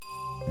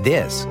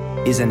This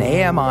is an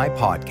AMI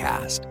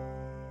podcast.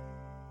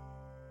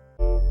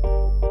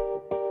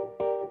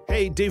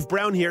 Hey, Dave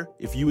Brown here.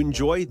 If you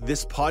enjoy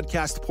this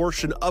podcast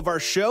portion of our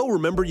show,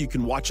 remember you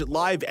can watch it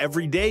live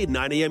every day at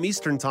 9 a.m.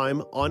 Eastern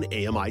Time on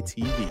AMI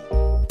TV.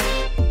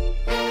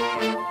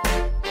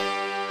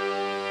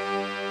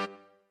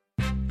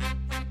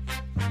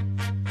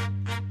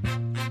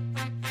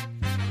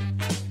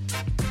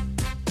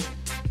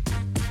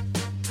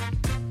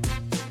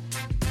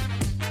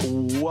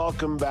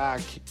 Welcome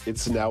back.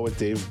 It's Now with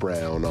Dave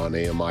Brown on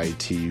AMI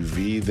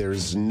TV.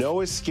 There's no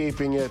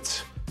escaping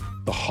it.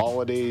 The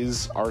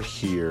holidays are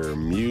here.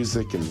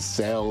 Music and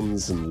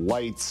sounds and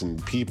lights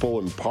and people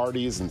and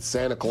parties and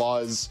Santa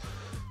Claus.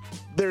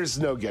 There's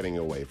no getting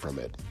away from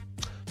it.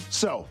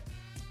 So,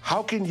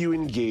 how can you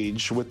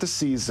engage with the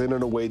season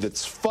in a way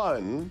that's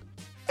fun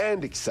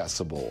and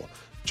accessible?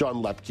 John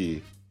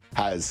Loeppky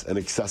has an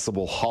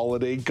accessible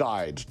holiday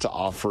guide to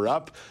offer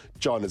up.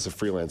 John is a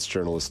freelance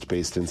journalist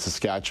based in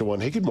Saskatchewan.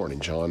 Hey, good morning,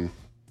 John.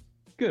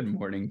 Good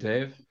morning,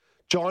 Dave.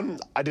 John,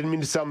 I didn't mean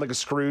to sound like a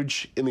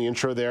Scrooge in the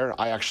intro there.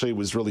 I actually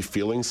was really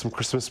feeling some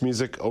Christmas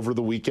music over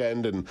the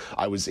weekend, and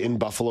I was in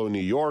Buffalo, New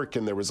York,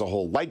 and there was a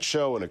whole light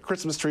show and a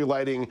Christmas tree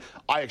lighting.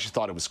 I actually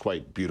thought it was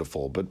quite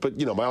beautiful, but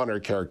you know, my on-air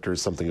character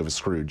is something of a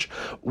Scrooge.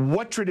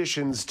 What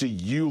traditions do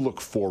you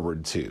look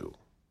forward to?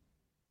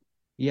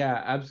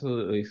 Yeah,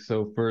 absolutely.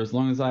 So for as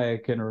long as I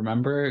can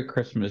remember,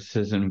 Christmas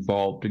has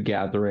involved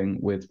gathering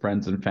with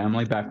friends and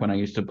family. Back when I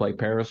used to play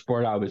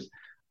parasport, I was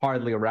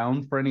hardly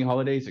around for any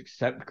holidays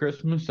except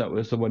Christmas. That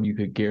was the one you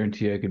could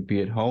guarantee I could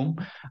be at home.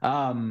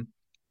 And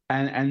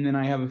then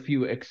I have a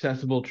few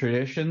accessible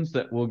traditions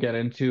that we'll get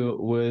into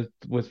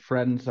with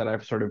friends that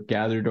I've sort of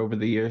gathered over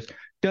the years,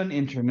 done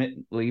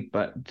intermittently,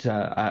 but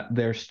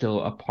they're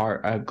still a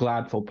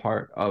gladful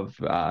part of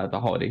the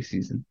holiday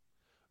season.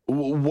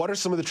 What are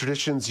some of the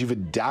traditions you've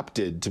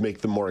adapted to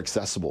make them more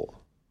accessible?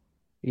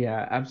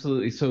 Yeah,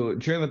 absolutely. So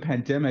during the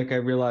pandemic, I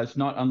realized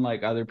not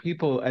unlike other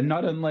people, and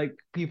not unlike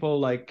people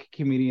like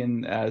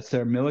comedian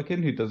Sarah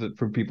Millican, who does it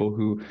for people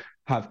who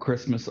have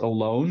Christmas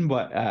alone,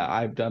 but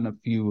I've done a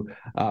few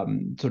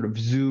sort of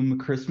Zoom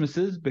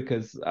Christmases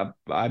because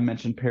I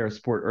mentioned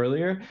parasport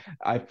earlier.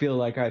 I feel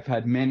like I've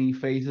had many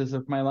phases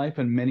of my life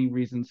and many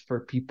reasons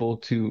for people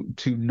to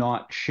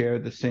not share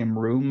the same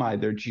room,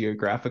 either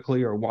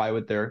geographically or why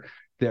would their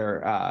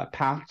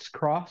paths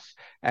cross.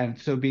 And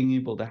so being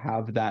able to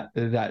have that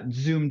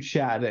Zoom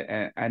chat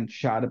and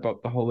chat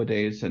about the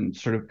holidays and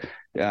sort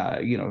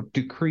of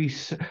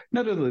decrease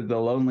not only the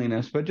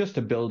loneliness but just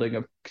a building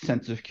a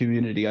sense of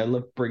community. I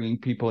love bringing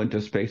people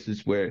into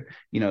spaces where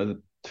the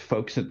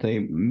folks that they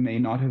may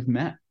not have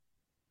met.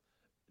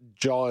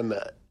 John,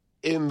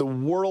 in the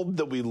world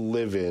that we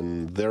live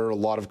in, there are a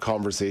lot of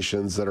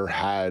conversations that are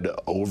had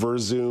over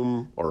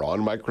Zoom or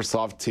on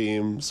Microsoft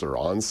Teams or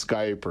on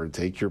Skype or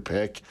take your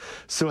pick.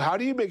 So how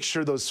do you make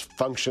sure those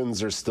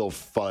functions are still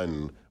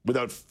fun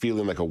without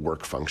feeling like a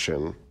work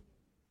function?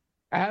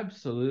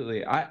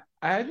 Absolutely. I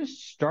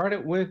just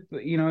started with,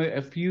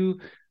 a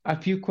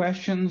few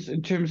questions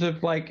in terms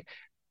of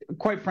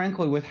quite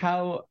frankly, with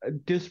how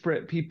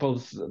disparate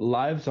people's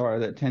lives are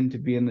that tend to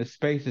be in this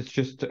space, it's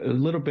just a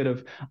little bit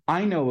of,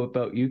 I know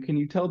about you. Can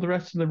you tell the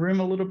rest of the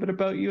room a little bit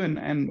about you? And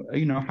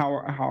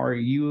how are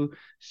you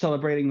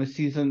celebrating the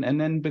season?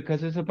 And then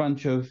because it's a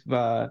bunch of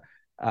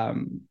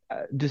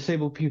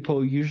disabled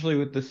people, usually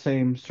with the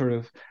same sort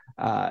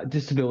of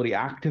disability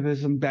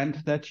activism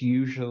bent, that's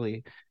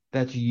usually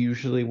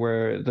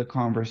where the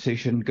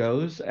conversation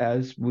goes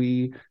as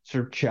we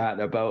sort of chat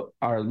about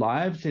our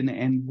lives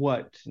and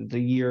what the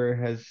year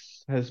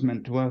has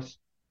meant to us.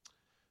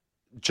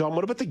 John,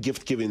 what about the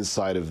gift-giving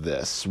side of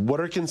this? What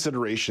are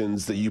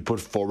considerations that you put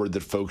forward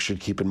that folks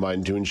should keep in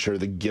mind to ensure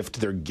the gift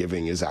they're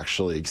giving is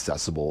actually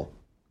accessible?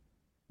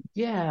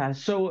 Yeah,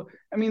 so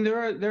I mean,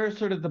 there are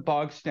sort of the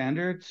bog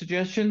standard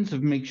suggestions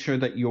of make sure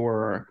that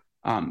you're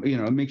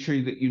make sure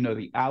that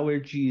the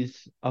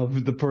allergies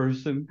of the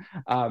person,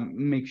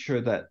 make sure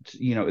that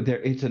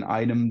it's an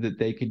item that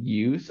they could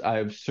use.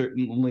 I've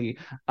certainly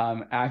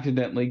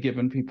accidentally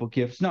given people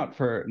gifts, not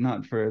for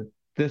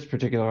this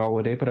particular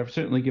holiday, but I've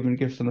certainly given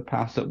gifts in the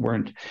past that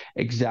weren't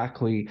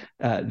exactly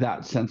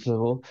that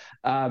sensible.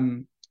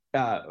 The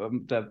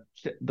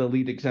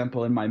lead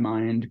example in my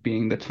mind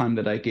being the time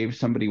that I gave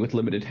somebody with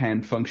limited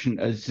hand function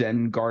a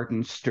Zen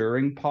garden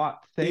stirring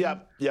pot thing. Yeah,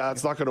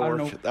 that's not going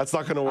to work. That's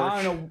not going to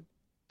work.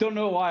 Don't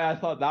know why I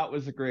thought that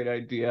was a great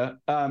idea.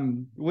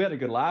 We had a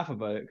good laugh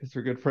about it because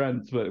we're good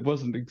friends, but it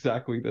wasn't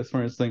exactly the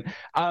smartest thing.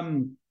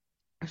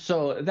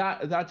 So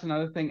that's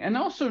another thing, and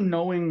also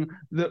knowing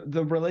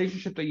the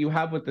relationship that you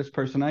have with this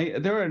person.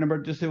 There are a number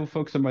of disabled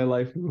folks in my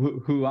life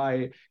who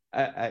I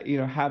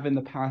have in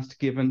the past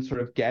given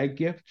sort of gag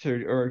gifts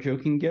or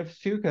joking gifts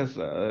to because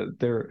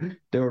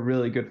they were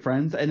really good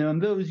friends, and on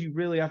those you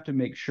really have to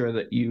make sure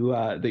that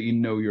you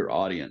know your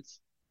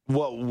audience.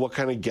 What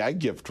kind of gag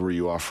gift were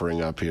you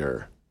offering up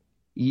here?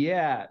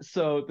 Yeah,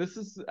 so this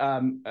is,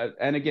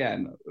 and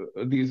again,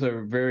 these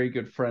are very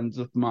good friends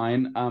of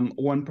mine.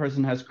 One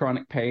person has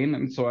chronic pain,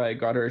 and so I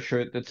got her a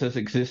shirt that says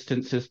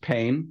 "Existence is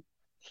Pain."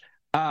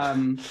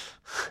 And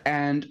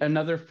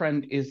another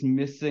friend is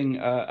missing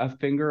a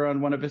finger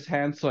on one of his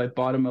hands, so I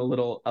bought him a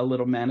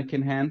little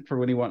mannequin hand for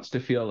when he wants to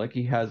feel like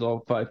he has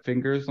all five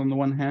fingers on the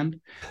one hand.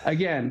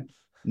 Again,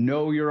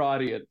 know your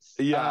audience.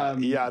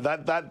 Yeah,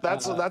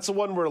 that's the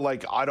one where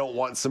like I don't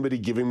want somebody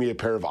giving me a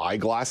pair of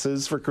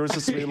eyeglasses for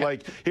Christmas. I mean,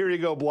 like, here you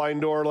go,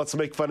 blind door. Let's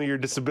make fun of your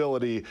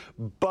disability.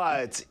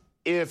 But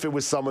if it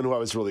was someone who I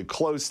was really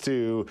close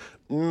to,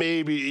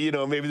 maybe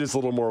there's a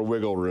little more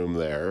wiggle room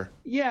there.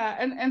 Yeah,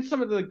 and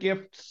some of the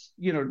gifts,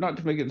 not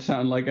to make it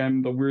sound like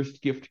I'm the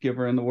worst gift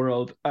giver in the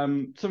world,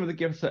 some of the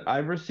gifts that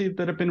I've received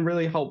that have been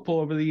really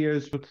helpful over the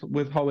years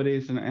with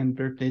holidays and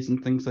birthdays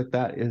and things like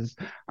that is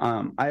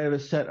I have a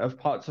set of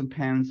pots and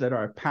pans that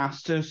are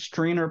pasta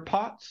strainer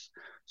pots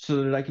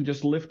so that I can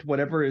just lift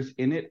whatever is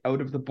in it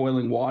out of the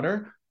boiling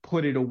water,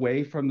 put it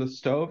away from the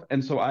stove,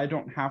 and so I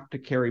don't have to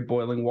carry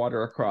boiling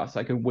water across.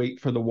 I can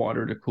wait for the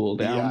water to cool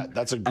down. Yeah,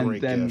 that's a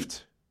great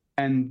gift.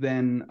 And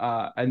then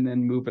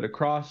move it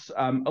across.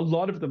 A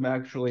lot of them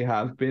actually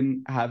have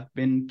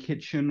been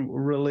kitchen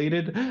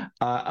related.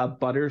 A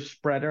butter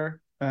spreader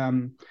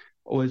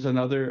was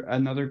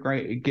another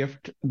great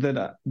gift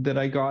that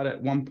I got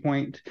at one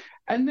point.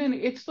 And then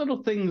it's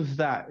little things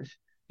that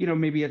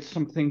maybe it's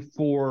something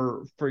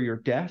for your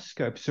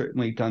desk. I've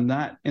certainly done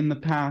that in the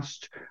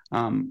past.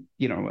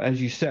 As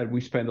you said,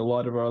 we spend a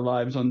lot of our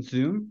lives on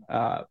Zoom.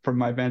 From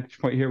my vantage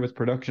point here with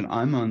production,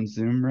 I'm on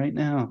Zoom right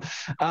now,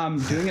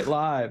 doing it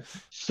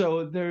live.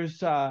 So there's,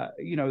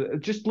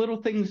 just little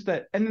things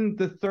and then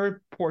the third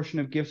portion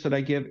of gifts that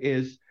I give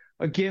is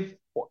a gift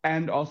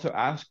and also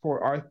ask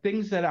for are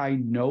things that I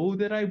know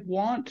that I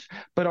want,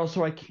 but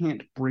also I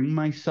can't bring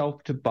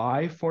myself to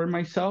buy for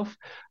myself.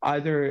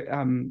 Either,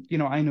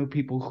 I know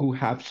people who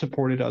have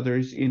supported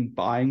others in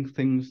buying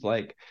things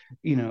like,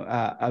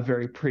 a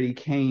very pretty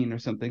cane or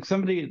something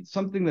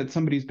that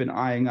somebody's been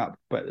eyeing up,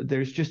 but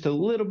there's just a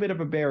little bit of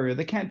a barrier.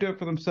 They can't do it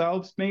for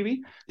themselves,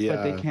 maybe,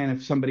 but they can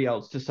if somebody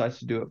else decides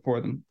to do it for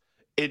them.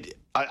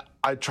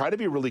 I try to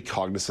be really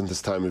cognizant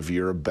this time of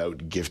year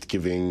about gift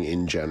giving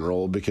in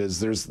general, because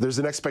there's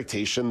an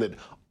expectation that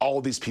all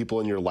these people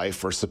in your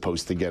life are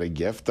supposed to get a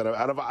gift. And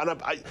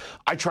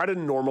I try to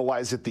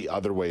normalize it the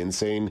other way and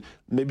saying,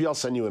 maybe I'll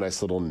send you a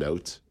nice little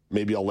note.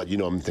 Maybe I'll let you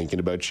know I'm thinking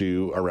about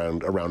you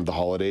around the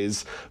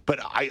holidays. But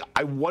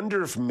I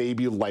wonder if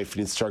maybe life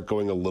needs to start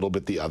going a little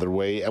bit the other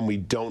way, and we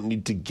don't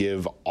need to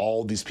give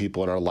all these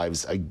people in our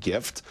lives a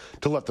gift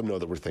to let them know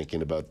that we're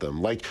thinking about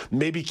them. Like,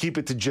 maybe keep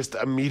it to just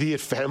immediate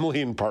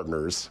family and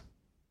partners.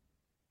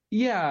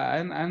 Yeah,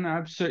 and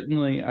I've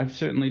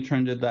certainly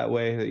trended that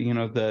way.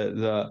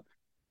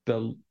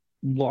 The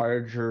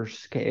larger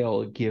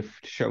scale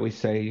gift, shall we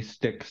say,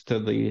 sticks to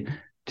the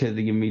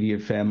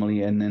immediate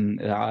family, and then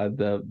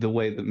the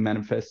way that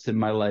manifests in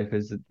my life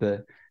is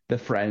that the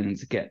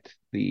friends get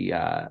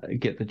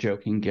the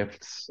joking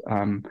gifts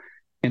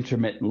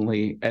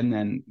intermittently, and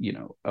then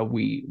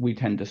we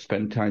tend to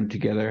spend time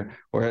together,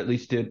 or at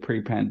least did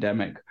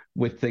pre-pandemic,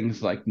 with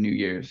things like New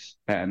Year's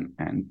and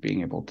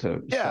being able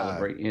to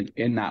celebrate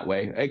in that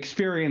way.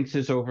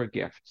 Experiences over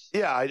gifts.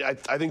 Yeah,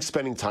 I think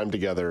spending time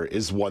together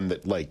is one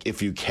that, like,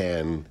 if you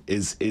can,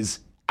 is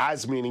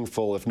as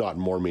meaningful, if not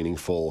more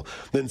meaningful,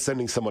 than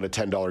sending someone a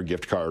 $10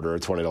 gift card or a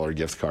 $20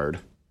 gift card.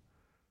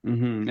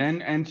 Mm-hmm.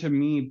 And to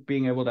me,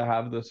 being able to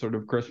have the sort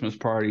of Christmas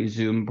party,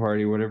 Zoom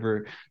party,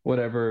 whatever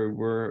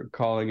we're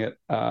calling it,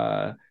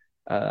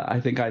 I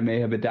think I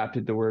may have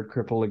adapted the word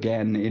cripple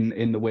again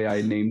in the way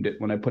I named it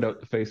when I put out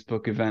the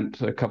Facebook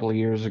event a couple of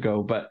years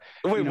ago. But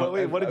wait,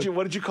 what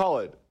did you call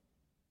it?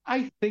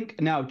 I think,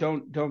 now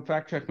don't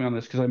fact check me on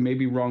this because I may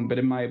be wrong, but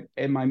in my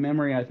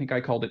memory, I think I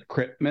called it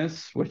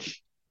Critmas,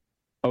 which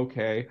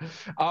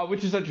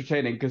is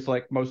entertaining because,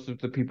 like, most of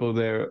the people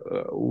there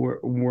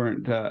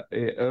weren't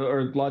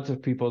or lots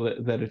of people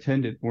that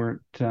attended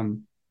weren't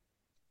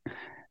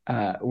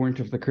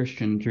of the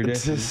Christian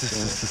tradition.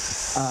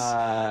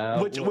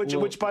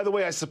 Which, by the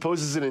way, I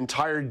suppose is an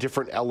entire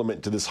different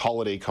element to this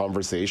holiday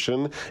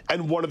conversation,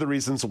 and one of the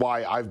reasons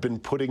why I've been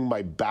putting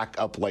my back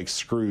up like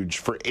Scrooge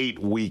for 8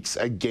 weeks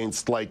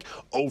against, like,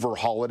 over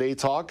holiday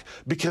talk,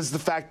 because the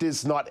fact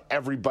is not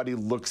everybody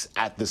looks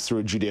at this through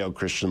a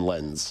Judeo-Christian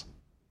lens.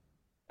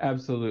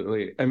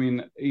 Absolutely. I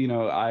mean, you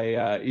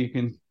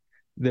can.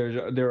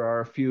 There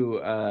are a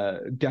few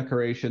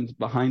decorations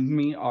behind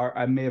me.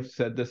 I may have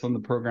said this on the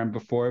program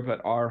before,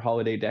 but our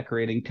holiday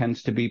decorating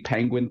tends to be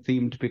penguin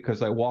themed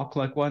because I walk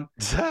like one.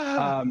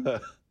 I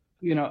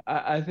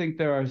think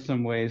there are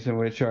some ways in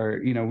which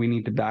we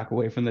need to back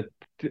away from the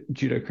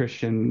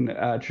Judeo-Christian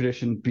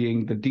tradition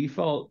being the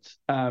default.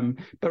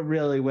 But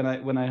really, when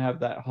I have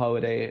that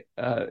holiday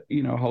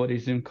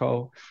Zoom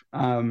call,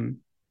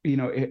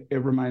 it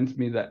reminds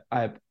me that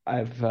I've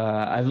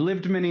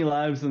lived many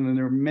lives, and then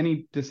there are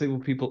many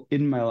disabled people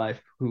in my life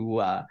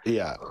who I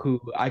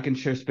can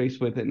share space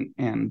with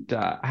and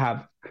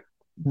have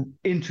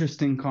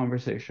interesting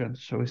conversations,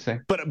 shall we say.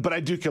 But I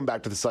do come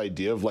back to this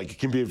idea of, like, it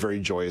can be a very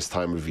joyous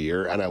time of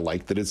year, and I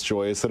like that it's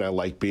joyous, and I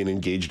like being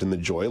engaged in the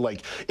joy.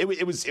 Like,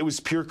 it was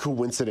pure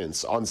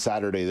coincidence on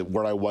Saturday that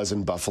where I was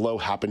in Buffalo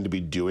happened to be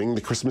doing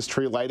the Christmas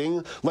tree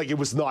lighting. Like, it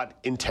was not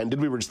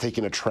intended. We were just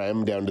taking a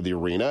tram down to the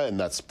arena, and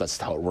that's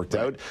how it worked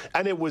out.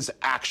 And it was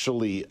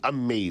actually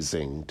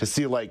amazing to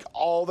see, like,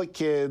 all the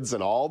kids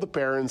and all the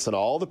parents and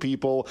all the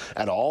people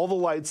and all the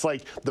lights.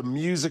 Like, the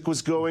music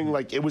was going.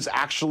 Like, it was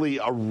actually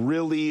a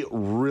really,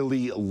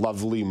 really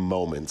lovely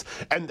moment.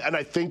 And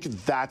I think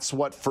that's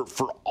what, for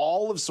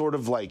all of sort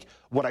of like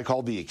what I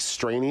call the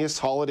extraneous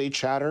holiday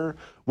chatter,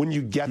 when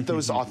you get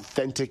those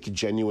authentic,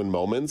 genuine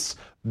moments,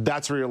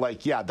 that's where you're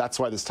like, yeah, that's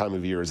why this time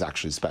of year is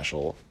actually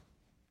special.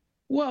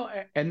 Well,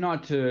 and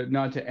not to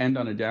end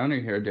on a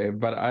downer here, Dave,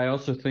 but I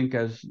also think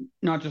as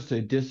not just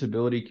a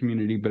disability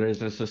community, but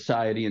as a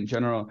society in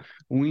general,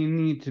 we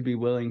need to be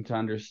willing to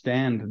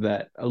understand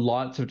that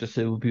lots of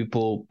disabled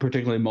people,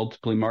 particularly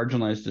multiply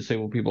marginalized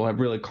disabled people, have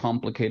really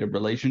complicated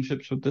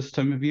relationships with this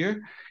time of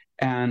year.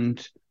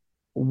 And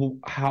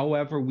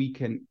however we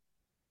can,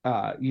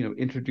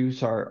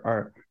 introduce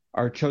our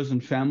chosen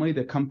family,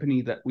 the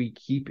company that we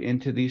keep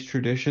into these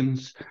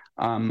traditions,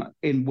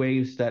 in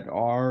ways that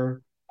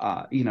are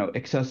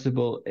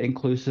accessible,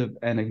 inclusive,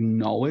 and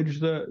acknowledge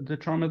the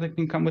trauma that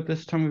can come with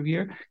this time of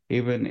year,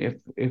 even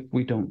if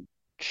we don't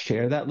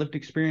share that lived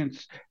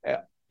experience,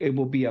 it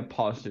will be a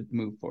positive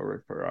move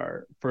forward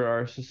for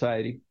our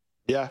society.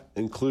 Yeah,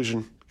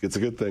 inclusion. It's a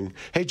good thing.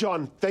 Hey,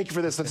 John, thank you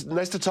for this. It's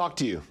nice to talk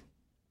to you.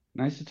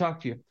 Nice to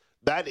talk to you.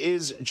 That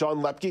is John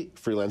Loeppky,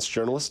 freelance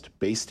journalist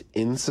based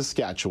in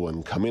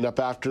Saskatchewan. Coming up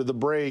after the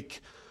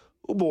break,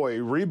 oh boy,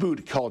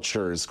 reboot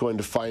culture is going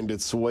to find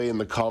its way in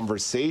the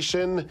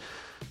conversation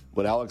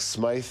when Alex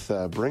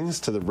Smythe brings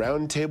to the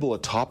roundtable a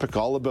topic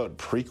all about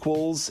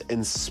prequels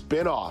and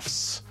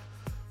spin-offs.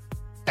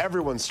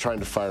 Everyone's trying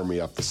to fire me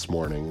up this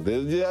morning.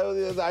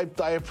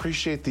 I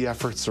appreciate the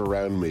efforts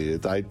around me.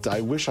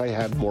 I wish I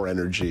had more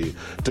energy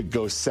to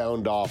go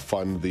sound off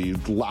on the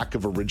lack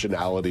of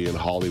originality in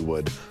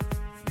Hollywood.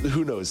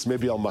 Who knows?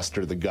 Maybe I'll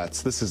muster the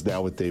guts. This is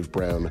Now with Dave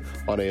Brown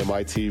on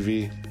AMI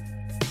TV.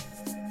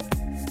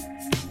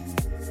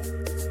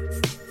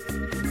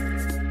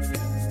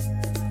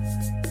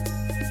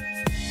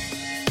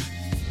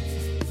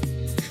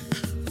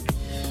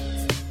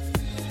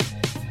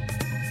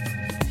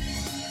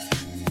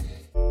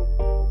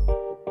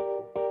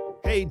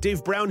 Hey,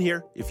 Dave Brown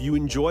here. If you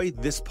enjoy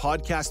this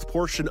podcast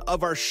portion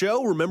of our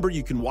show, remember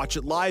you can watch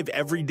it live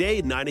every day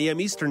at 9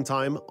 a.m. Eastern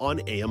Time on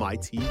AMI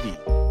TV.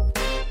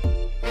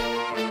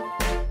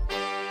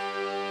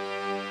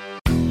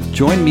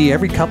 Join me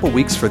every couple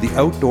weeks for the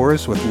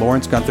Outdoors with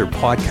Lawrence Gunther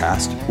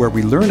podcast, where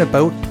we learn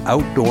about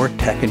outdoor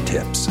tech and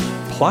tips.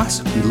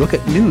 Plus, we look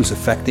at news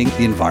affecting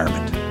the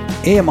environment.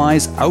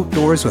 AMI's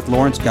Outdoors with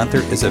Lawrence Gunther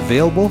is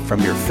available from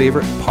your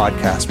favorite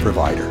podcast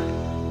provider.